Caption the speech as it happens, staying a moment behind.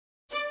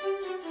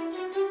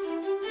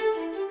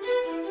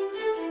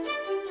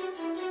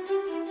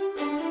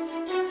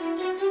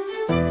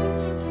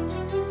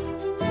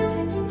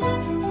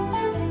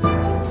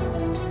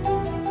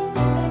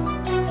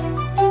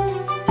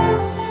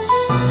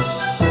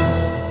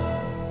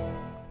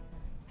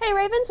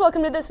students,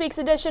 welcome to this week's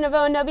edition of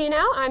ONW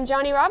Now. I'm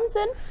Johnny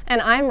Robinson. And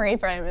I'm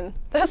Reeve Raymond.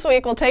 This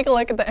week we'll take a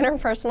look at the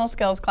interpersonal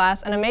skills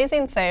class, an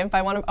amazing save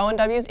by one of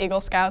ONW's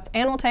Eagle Scouts,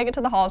 and we'll take it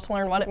to the halls to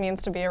learn what it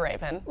means to be a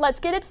Raven. Let's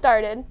get it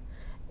started.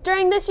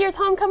 During this year's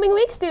homecoming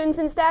week, students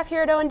and staff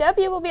here at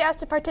ONW will be asked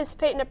to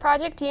participate in a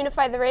project to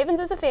unify the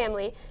Ravens as a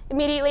family.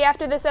 Immediately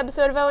after this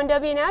episode of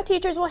ONW Now,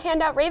 teachers will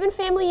hand out Raven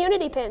Family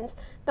Unity pins.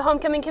 The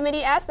homecoming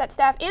committee asks that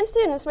staff and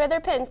students wear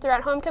their pins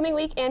throughout homecoming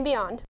week and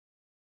beyond.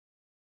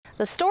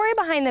 The story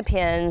behind the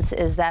pins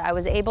is that I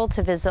was able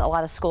to visit a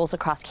lot of schools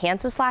across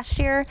Kansas last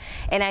year,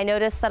 and I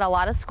noticed that a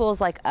lot of schools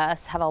like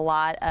us have a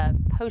lot of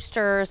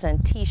posters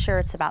and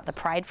t-shirts about the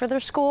pride for their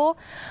school.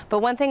 But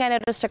one thing I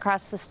noticed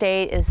across the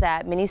state is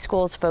that many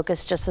schools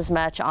focus just as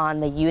much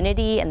on the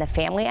unity and the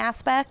family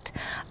aspect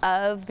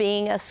of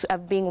being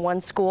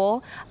one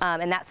school,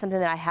 and that's something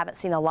that I haven't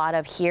seen a lot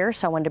of here,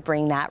 so I wanted to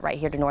bring that right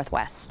here to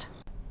Northwest.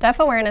 Deaf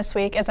Awareness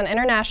Week is an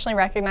internationally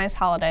recognized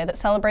holiday that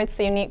celebrates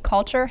the unique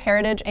culture,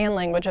 heritage, and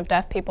language of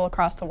deaf people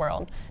across the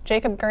world.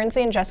 Jacob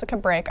Guernsey and Jessica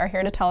Brake are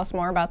here to tell us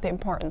more about the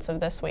importance of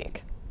this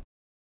week.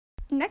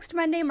 Next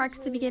Monday marks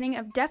the beginning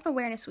of Deaf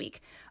Awareness Week,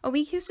 a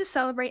week used to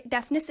celebrate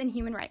deafness and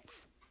human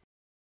rights.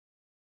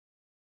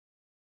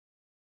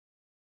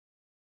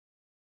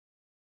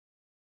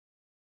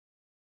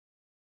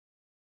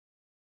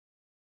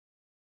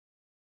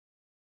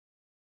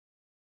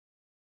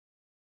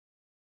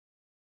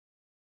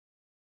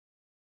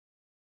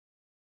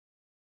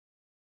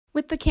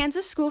 With the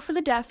Kansas School for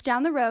the Deaf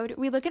down the road,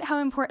 we look at how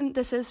important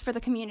this is for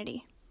the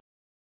community.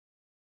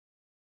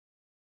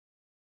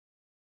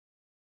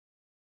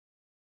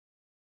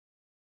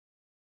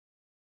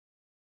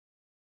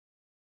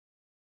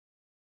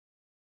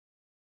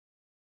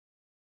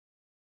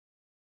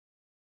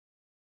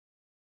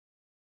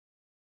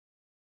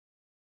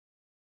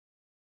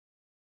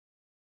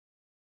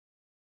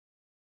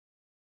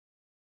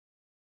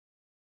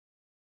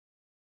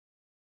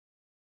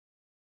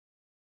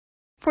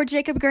 For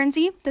Jacob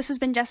Guernsey, this has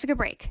been Jessica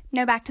Brake.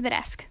 Now back to the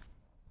desk.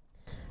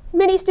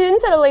 Many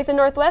students at Olathe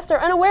Northwest are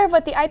unaware of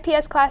what the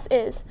IPS class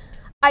is.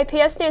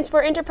 IPS stands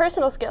for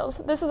Interpersonal Skills.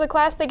 This is a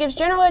class that gives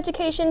general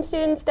education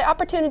students the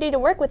opportunity to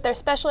work with their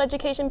special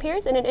education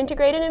peers in an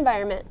integrated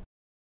environment.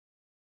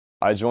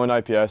 I joined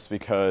IPS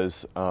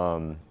because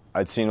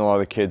I'd seen a lot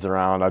of the kids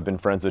around. I've been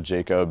friends with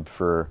Jacob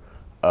for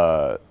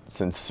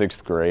since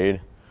 6th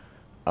grade,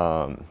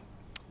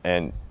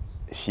 and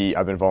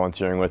I've been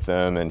volunteering with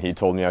him, and he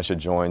told me I should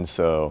join,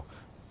 so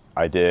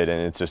I did,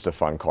 and it's just a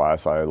fun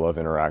class. I love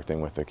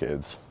interacting with the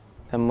kids.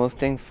 The most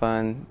thing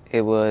fun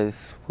it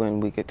was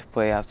when we get to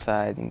play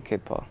outside in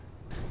kickball.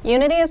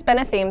 Unity has been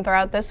a theme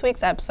throughout this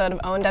week's episode of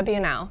ONW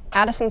Now.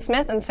 Addison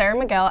Smith and Sarah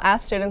Miguel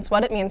asked students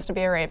what it means to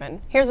be a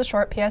Raven. Here's a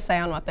short PSA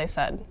on what they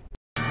said.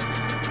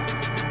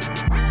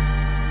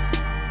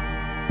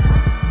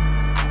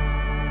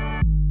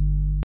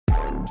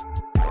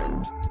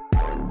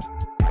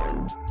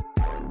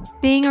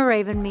 Being a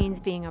Raven means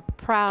being a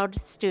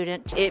proud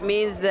student. It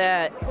means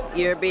that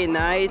you're being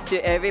nice to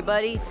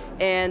everybody,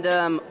 and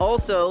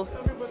also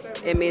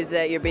it means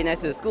that you're being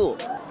nice to the school.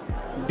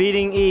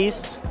 Beating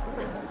East,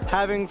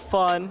 having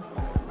fun,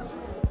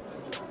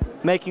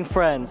 making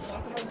friends.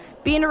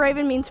 Being a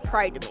Raven means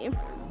pride to me.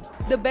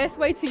 The best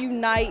way to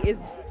unite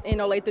is in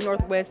Olathe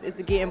Northwest is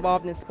to get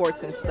involved in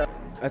sports and stuff.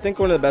 I think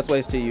one of the best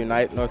ways to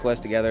unite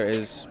Northwest together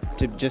is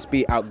to just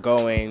be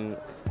outgoing,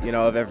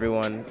 of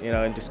everyone,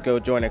 and just go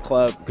join a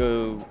club,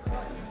 go,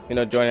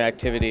 join an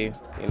activity,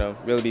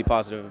 really be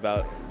positive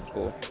about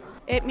school.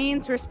 It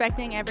means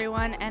respecting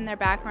everyone and their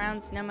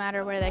backgrounds, no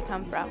matter where they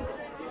come from.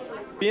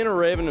 Being a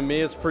Raven to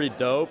me is pretty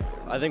dope.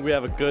 I think we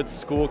have a good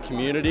school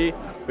community.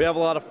 We have a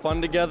lot of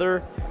fun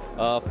together,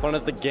 fun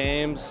at the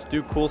games,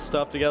 do cool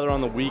stuff together on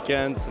the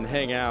weekends, and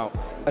hang out.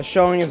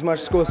 Showing as much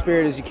school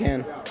spirit as you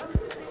can.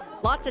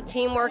 Lots of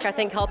teamwork, I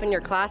think helping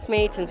your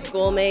classmates and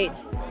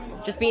schoolmates.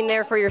 Just being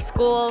there for your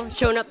school,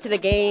 showing up to the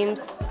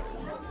games,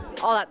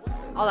 all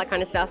that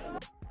kind of stuff.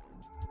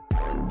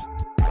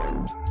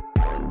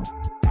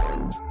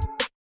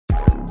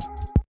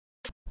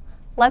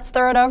 Let's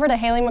throw it over to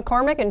Haley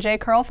McCormick and Jay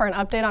Curl for an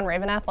update on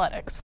Raven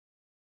athletics.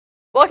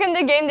 Welcome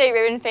to Game Day,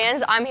 Raven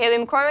fans. I'm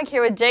Haley McCormick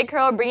here with Jay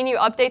Curl, bringing you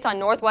updates on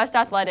Northwest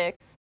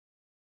athletics.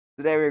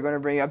 Today we're going to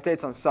bring you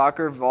updates on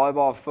soccer,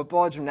 volleyball,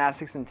 football,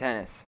 gymnastics, and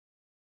tennis.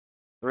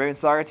 The Ravens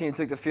soccer team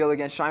took the field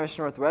against Shimesh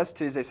Northwest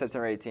Tuesday,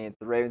 September 18th.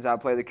 The Ravens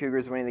outplayed the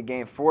Cougars, winning the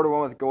game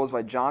 4-1 with goals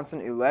by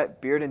Johnson,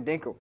 Oulette, Beard, and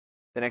Dinkle.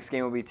 The next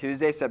game will be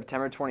Tuesday,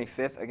 September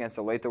 25th against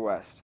Olathe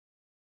West.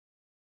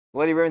 The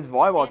Lady Ravens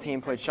volleyball team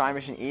played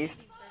Shimesh and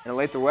East and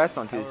Olathe West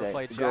on Tuesday.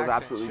 The girls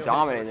absolutely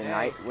dominated the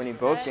night, winning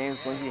both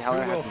games. Lindsay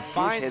Heller had some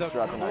huge hits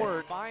throughout the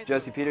night.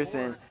 Josie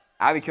Peterson,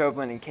 Abby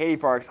Copeland, and Katie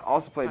Parks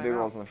also played big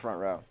roles in the front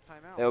row.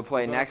 They will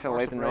play next at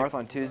Olathe North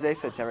on Tuesday,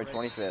 September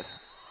 25th.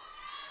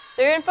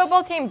 The Raven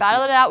football team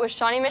battled it out with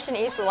Shawnee Mission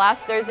East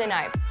last Thursday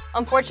night.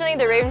 Unfortunately,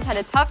 the Ravens had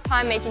a tough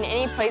time making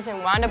any plays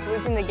and wound up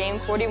losing the game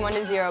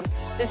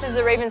 41-0. This is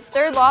the Ravens'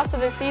 third loss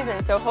of the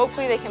season, so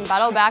hopefully they can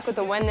battle back with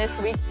a win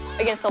this week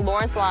against the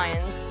Lawrence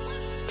Lions.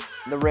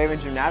 The Raven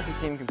gymnastics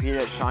team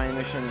competed at Shawnee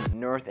Mission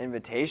North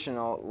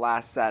Invitational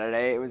last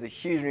Saturday. It was a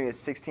huge meet with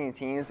 16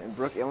 teams, and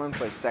Brooke Ilman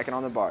placed second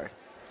on the bars.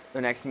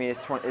 Their next meet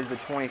is the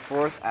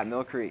 24th at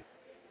Mill Creek.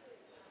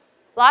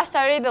 Last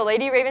Saturday, the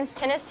Lady Ravens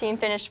tennis team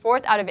finished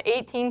 4th out of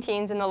 18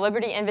 teams in the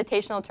Liberty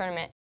Invitational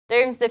Tournament. The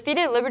Ravens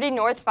defeated Liberty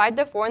North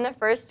 5-4 in the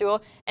first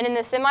duel, and in the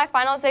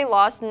semifinals they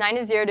lost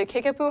 9-0 to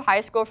Kickapoo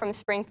High School from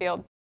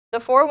Springfield. The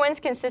 4 wins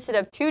consisted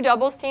of 2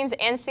 doubles teams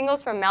and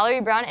singles from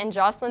Mallory Brown and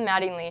Jocelyn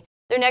Mattingly.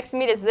 Their next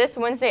meet is this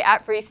Wednesday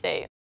at Free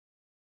State.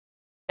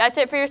 That's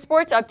it for your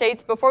sports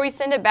updates. Before we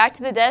send it back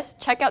to the desk,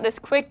 check out this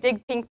quick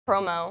Dig Pink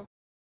promo.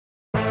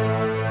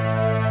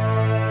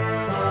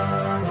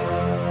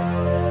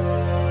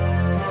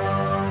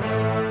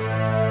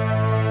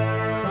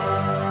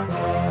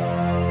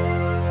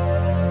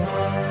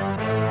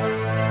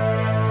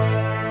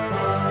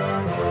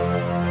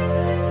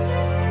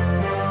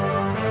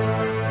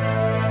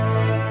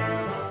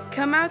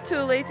 Come out to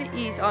Olathe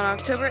East on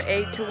October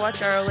 8th to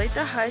watch our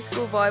Olathe High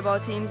School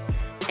volleyball teams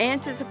and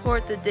to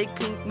support the Dig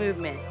Pink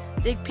movement.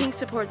 Dig Pink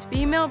supports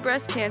female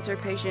breast cancer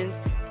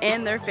patients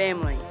and their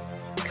families.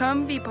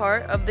 Come be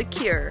part of the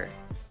cure.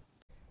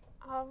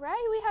 All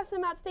right, we have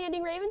some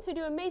outstanding Ravens who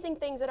do amazing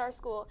things at our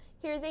school.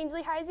 Here's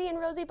Ainsley Heisey and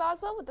Rosie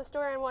Boswell with the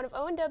story on one of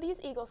ONW's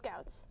Eagle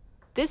Scouts.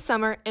 This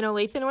summer, an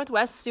Olathe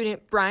Northwest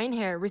student, Brian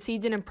Hare,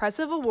 received an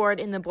impressive award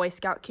in the Boy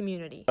Scout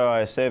community. So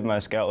I saved my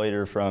scout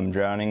leader from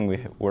drowning.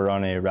 We were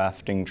on a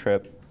rafting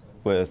trip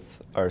with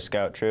our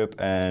scout troop,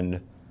 and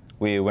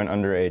we went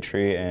under a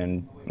tree,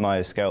 and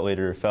my scout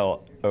leader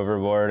fell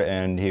overboard,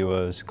 and he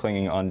was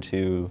clinging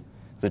onto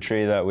the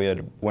tree that we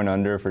had went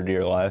under for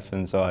dear life,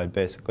 and so I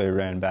basically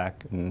ran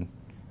back and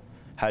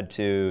had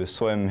to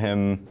swim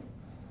him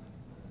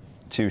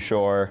to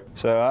shore.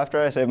 So after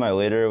I saved my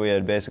leader, we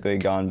had basically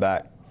gone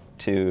back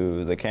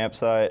to the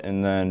campsite,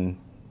 and then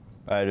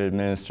I had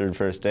administered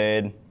first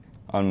aid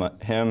on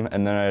him,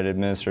 and then I had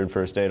administered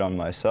first aid on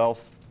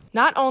myself.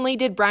 Not only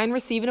did Brian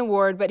receive an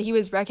award, but he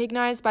was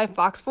recognized by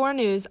Fox 4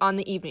 News on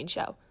the evening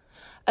show.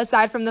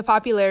 Aside from the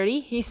popularity,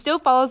 he still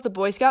follows the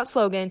Boy Scout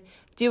slogan,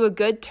 "Do a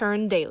good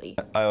turn daily."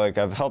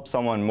 I've helped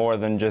someone more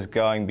than just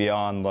going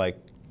beyond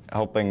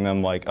helping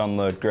them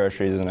unload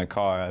groceries in a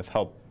car. I've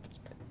helped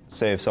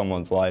save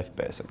someone's life,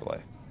 basically.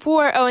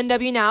 For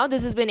ONW Now,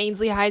 this has been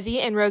Ainsley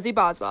Heisey and Rosie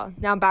Boswell.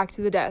 Now back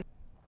to the desk.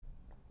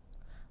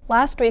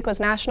 Last week was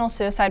National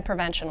Suicide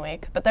Prevention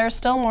Week, but there is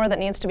still more that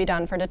needs to be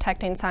done for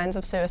detecting signs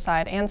of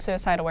suicide and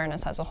suicide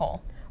awareness as a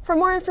whole. For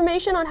more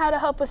information on how to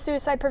help with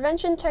suicide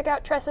prevention, check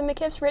out Tressa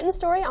McKiff's written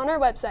story on our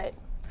website.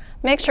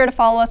 Make sure to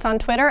follow us on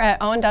Twitter at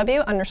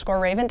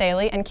ONW_Raven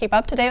Daily and keep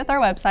up to date with our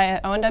website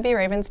at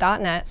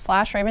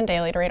onwravens.net/Raven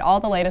Daily to read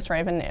all the latest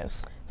Raven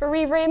news. For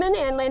Reeve Raymond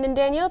and Landon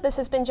Daniel, this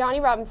has been Johnny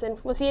Robinson.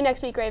 We'll see you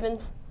next week,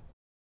 Ravens.